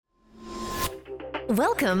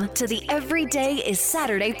Welcome to the Everyday is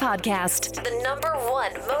Saturday podcast, the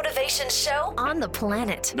 #1 motivation show on the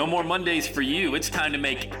planet. No more Mondays for you. It's time to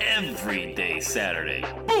make every day Saturday.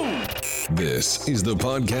 Boom! This is the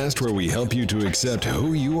podcast where we help you to accept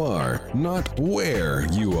who you are, not where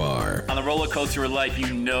you are. On the roller coaster of life,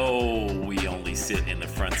 you know we only sit in the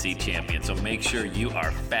front seat, champion. So make sure you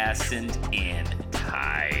are fastened and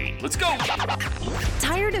tight. Let's go!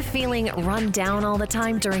 Tired of feeling run down all the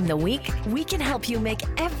time during the week? We can help you make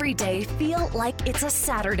every day feel like it's a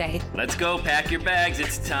Saturday. Let's go. Pack your bags.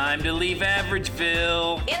 It's time to leave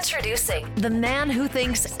Averageville. Introducing the man who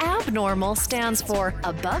thinks abnormal stands for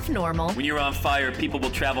above normal. When you're on fire, people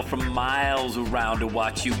will travel from miles around to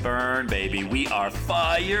watch you burn, baby. We are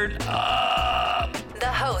fired up. The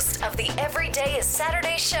host of the Everyday is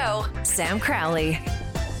Saturday show, Sam Crowley.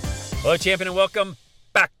 Hello, champion, and welcome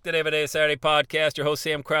back to the Everyday is Saturday podcast. Your host,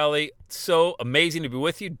 Sam Crowley. So amazing to be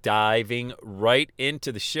with you, diving right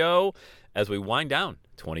into the show as we wind down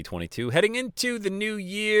 2022. Heading into the new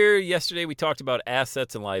year. Yesterday, we talked about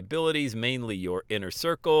assets and liabilities, mainly your inner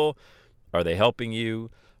circle. Are they helping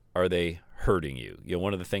you? Are they hurting you? You know,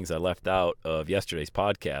 one of the things I left out of yesterday's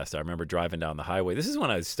podcast, I remember driving down the highway. This is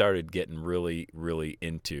when I started getting really, really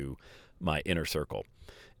into my inner circle.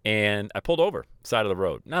 And I pulled over, side of the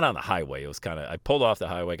road. Not on the highway. It was I pulled off the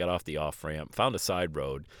highway, got off the off-ramp, found a side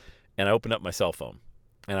road, and I opened up my cell phone.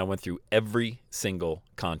 And I went through every single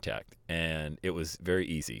contact. And it was very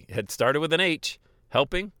easy. It had started with an H,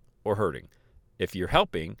 helping or hurting. If you're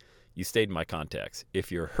helping, you stayed in my contacts.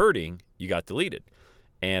 If you're hurting, you got deleted.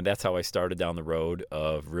 And that's how I started down the road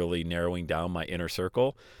of really narrowing down my inner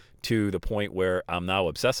circle to the point where I'm now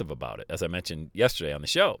obsessive about it, as I mentioned yesterday on the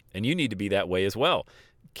show. And you need to be that way as well.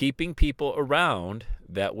 Keeping people around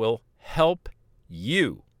that will help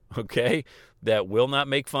you, okay? That will not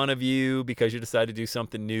make fun of you because you decide to do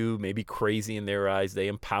something new, maybe crazy in their eyes. They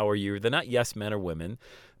empower you. They're not yes men or women,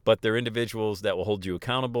 but they're individuals that will hold you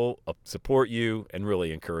accountable, support you, and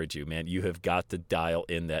really encourage you, man. You have got to dial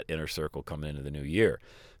in that inner circle coming into the new year.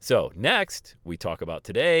 So next, we talk about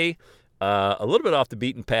today, a little bit off the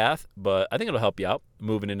beaten path, but I think it'll help you out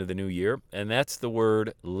moving into the new year, and that's the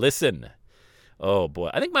word listen. Oh, boy.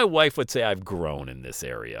 I think my wife would say I've grown in this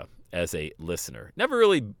area as a listener. Never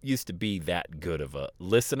really used to be that good of a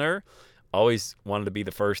listener. Always wanted to be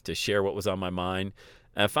the first to share what was on my mind.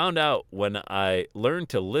 And I found out when I learned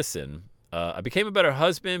to listen, I became a better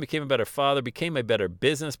husband, became a better father, became a better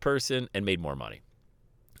business person, and made more money.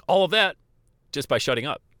 All of that just by shutting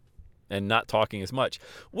up and not talking as much,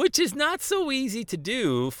 which is not so easy to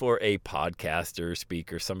do for a podcaster,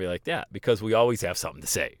 speaker, somebody like that, because we always have something to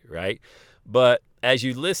say, right? But as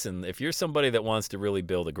you listen, if you're somebody that wants to really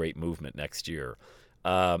build a great movement next year,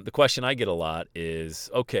 the question I get a lot is,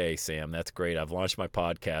 okay, Sam, that's great. I've launched my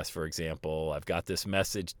podcast, for example. I've got this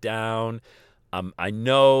message down. I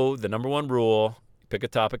know the #1 rule, pick a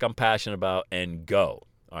topic I'm passionate about and go.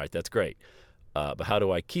 All right, that's great. But how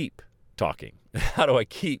do I keep talking? How do I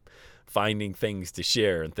keep finding things to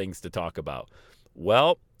share and things to talk about?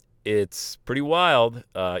 Well, it's pretty wild.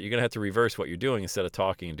 You're going to have to reverse what you're doing instead of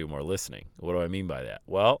talking and do more listening. What do I mean by that?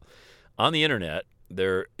 Well, on the internet,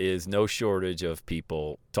 there is no shortage of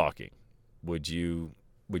people talking. Would you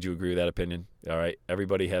agree with that opinion? All right.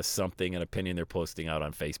 Everybody has something, an opinion they're posting out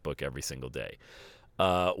on Facebook every single day.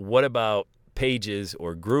 What about pages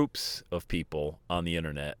or groups of people on the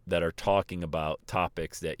internet that are talking about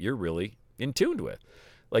topics that you're really in tune with,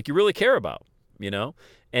 like you really care about, you know?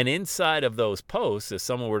 And inside of those posts, if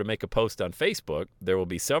someone were to make a post on Facebook, there will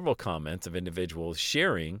be several comments of individuals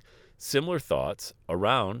sharing similar thoughts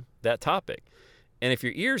around that topic. And if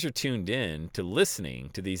your ears are tuned in to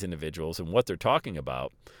listening to these individuals and what they're talking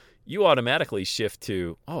about, you automatically shift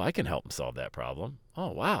to, oh, I can help them solve that problem.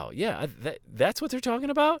 Oh, wow. Yeah, that's what they're talking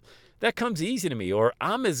about? That comes easy to me. Or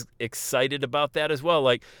I'm as excited about that as well.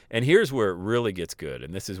 And here's where it really gets good.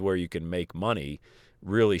 And this is where you can make money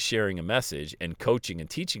really sharing a message and coaching and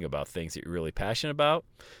teaching about things that you're really passionate about,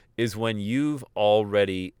 is when you've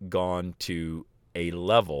already gone to a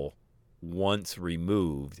level once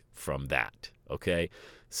removed from that, okay?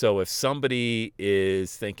 So if somebody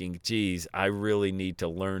is thinking, geez, I really need to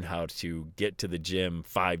learn how to get to the gym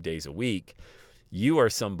 5 days a week, you are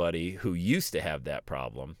somebody who used to have that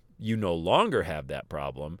problem. You no longer have that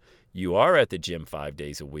problem. You are at the gym 5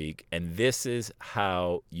 days a week, and this is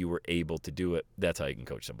how you were able to do it. That's how you can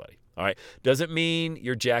coach somebody. All right. Doesn't mean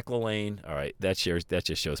you're Jack LaLanne. All right. That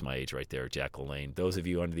just shows my age right there, Jack LaLanne. Those of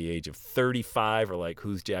you under the age of 35 are like,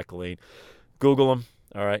 who's Jack LaLanne? Google him.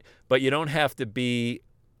 All right. But you don't have to be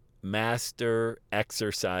master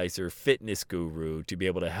exerciser, fitness guru to be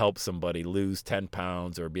able to help somebody lose 10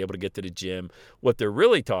 pounds or be able to get to the gym. What they're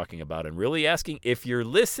really talking about and really asking, if you're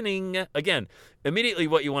listening, again, immediately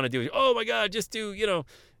what you want to do is, oh my God, just do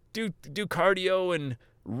cardio and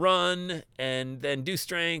run and then do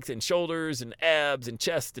strength and shoulders and abs and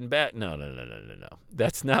chest and back. No.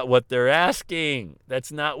 That's not what they're asking.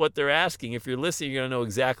 That's not what they're asking. If you're listening, you're going to know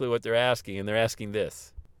exactly what they're asking. And they're asking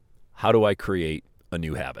this: how do I create a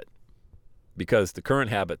new habit? Because the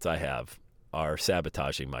current habits I have are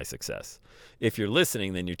sabotaging my success. If you're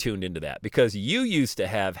listening, then you're tuned into that, because you used to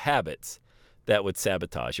have habits that would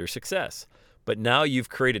sabotage your success. But now you've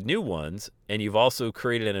created new ones, and you've also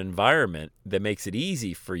created an environment that makes it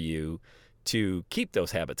easy for you to keep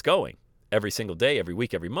those habits going every single day, every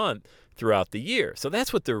week, every month throughout the year. So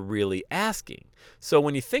that's what they're really asking. So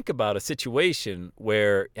when you think about a situation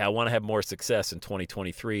where I want to have more success in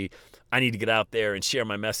 2023, I need to get out there and share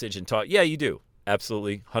my message and talk. Yeah, you do.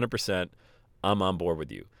 Absolutely. 100%. I'm on board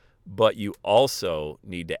with you. But you also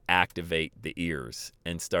need to activate the ears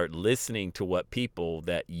and start listening to what people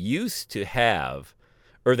that used to have,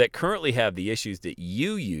 or that currently have the issues that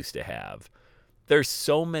you used to have. There's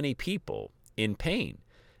so many people in pain,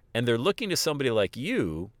 and they're looking to somebody like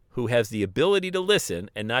you who has the ability to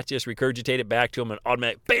listen and not just regurgitate it back to them and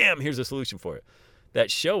automatic, bam, here's a solution for it,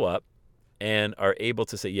 that show up and are able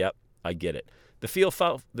to say, yep, I get it. The feel,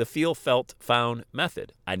 felt, found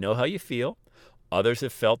method. I know how you feel. Others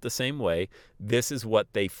have felt the same way. This is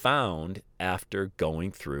what they found after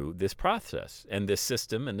going through this process and this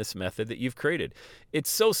system and this method that you've created. It's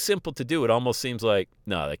so simple to do. It almost seems like,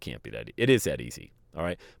 no, that can't be that easy. It is that easy, all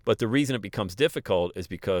right? But the reason it becomes difficult is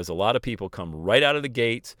because a lot of people come right out of the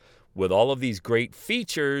gates with all of these great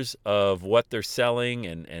features of what they're selling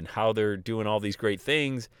and how they're doing all these great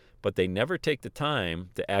things, but they never take the time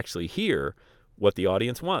to actually hear what the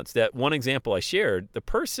audience wants. That one example I shared, the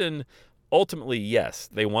person ultimately, yes,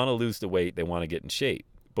 they want to lose the weight, they want to get in shape.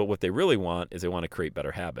 But what they really want is they want to create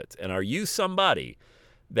better habits. And are you somebody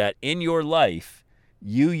that in your life,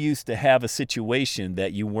 you used to have a situation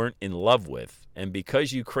that you weren't in love with, and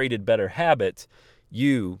because you created better habits,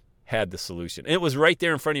 you had the solution? And it was right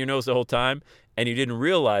there in front of your nose the whole time, and you didn't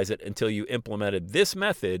realize it until you implemented this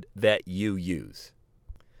method that you use.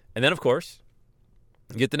 And then, of course,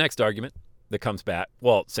 you get the next argument that comes back.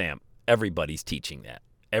 Well, Sam, everybody's teaching that.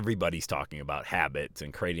 Everybody's talking about habits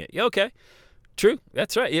and creating it. Yeah, okay. True.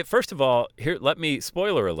 That's right. First of all, here,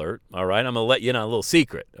 spoiler alert. All right. I'm going to let you in on a little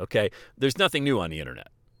secret. Okay. There's nothing new on the internet.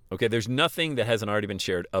 Okay. There's nothing that hasn't already been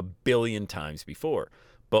shared a billion times before.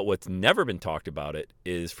 But what's never been talked about it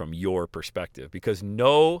is from your perspective, because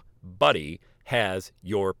nobody has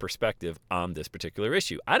your perspective on this particular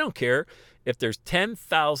issue. I don't care if there's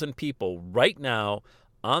 10,000 people right now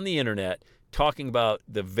on the internet talking about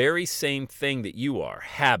the very same thing that you are,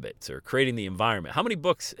 habits or creating the environment. How many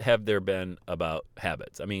books have there been about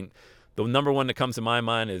habits? I mean, the number one that comes to my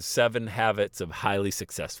mind is 7 Habits of Highly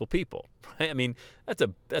Successful People. Right? I mean, that's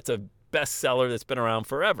a bestseller that's been around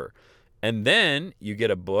forever. And then you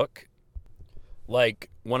get a book like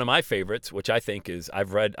one of my favorites, which I think is,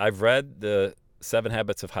 I've read the 7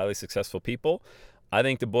 Habits of Highly Successful People. I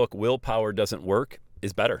think the book Willpower Doesn't Work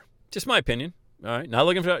is better. Just my opinion. All right, not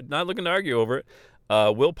looking to argue over it.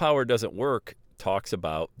 Willpower Doesn't Work talks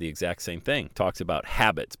about the exact same thing, talks about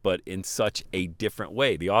habits, but in such a different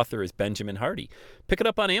way. The author is Benjamin Hardy. Pick it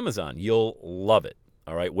up on Amazon. You'll love it.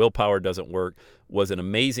 All right, Willpower Doesn't Work was an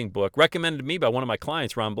amazing book, recommended to me by one of my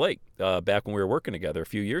clients, Ron Blake, back when we were working together a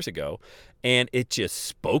few years ago, and it just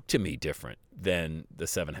spoke to me different than the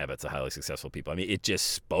 7 Habits of Highly Successful People. I mean, it just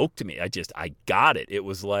spoke to me. I got it. It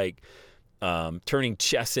was like turning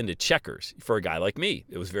chess into checkers for a guy like me.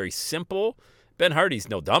 It was very simple. Ben Hardy's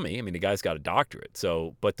no dummy. I mean, the guy's got a doctorate.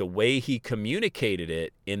 But the way he communicated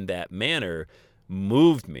it in that manner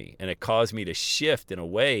moved me, and it caused me to shift in a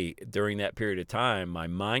way during that period of time. My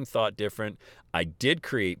mind thought different. I did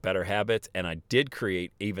create better habits, and I did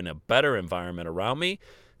create even a better environment around me.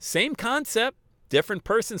 Same concept, different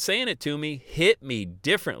person saying it to me, hit me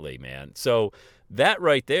differently, man. So that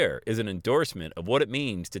right there is an endorsement of what it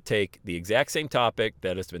means to take the exact same topic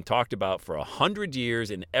that has been talked about for 100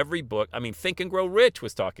 years in every book. I mean, Think and Grow Rich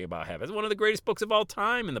was talking about habits. It's one of the greatest books of all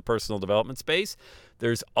time in the personal development space.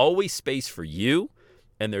 There's always space for you,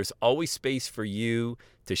 and there's always space for you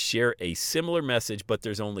to share a similar message, but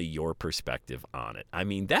there's only your perspective on it. I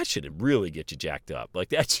mean, that should really get you jacked up. Like,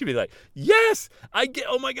 that should be like, yes,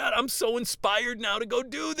 oh my God, I'm so inspired now to go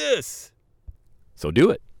do this. So do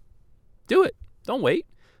it. Do it. Don't wait.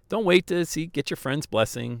 Don't wait to get your friend's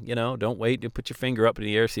blessing. Don't wait to put your finger up in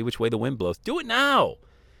the air, see which way the wind blows. Do it now.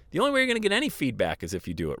 The only way you're going to get any feedback is if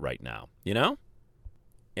you do it right now, you know?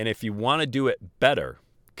 And if you want to do it better,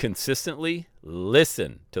 consistently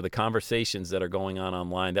listen to the conversations that are going on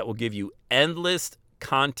online. That will give you endless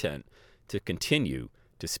content to continue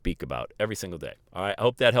to speak about every single day. All right, I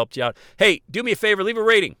hope that helped you out. Hey, do me a favor, leave a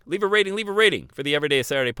rating for the Everyday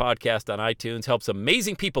Saturday podcast on iTunes. Helps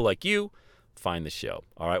amazing people like you find the show.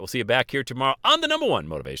 All right, we'll see you back here tomorrow on the #1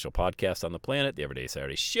 motivational podcast on the planet, the Everyday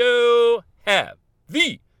Saturday Show. Have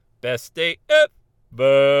the best day ever.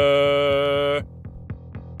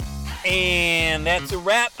 And that's a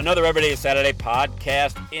wrap. Another Everyday Saturday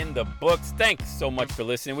podcast in the books. Thanks so much for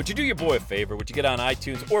listening. Would you do your boy a favor? Would you get on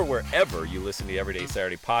iTunes or wherever you listen to the Everyday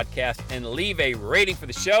Saturday podcast and leave a rating for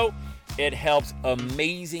the show? It helps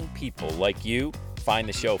amazing people like you find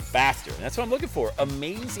the show faster. And that's what I'm looking for,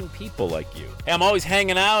 amazing people like you. Hey, I'm always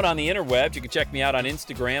hanging out on the interwebs. You can check me out on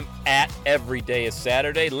Instagram at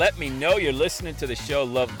EverydayIsSaturday. Let me know you're listening to the show.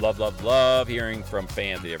 Love hearing from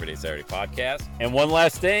fans of the Everyday Saturday podcast. And one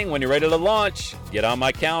last thing, when you're ready to launch, get on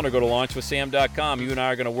my calendar, go to launchwithsam.com. You and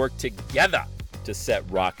I are going to work together to set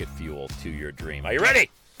rocket fuel to your dream. Are you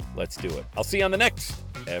ready? Let's do it. I'll see you on the next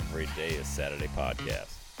Everyday is Saturday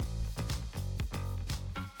podcast.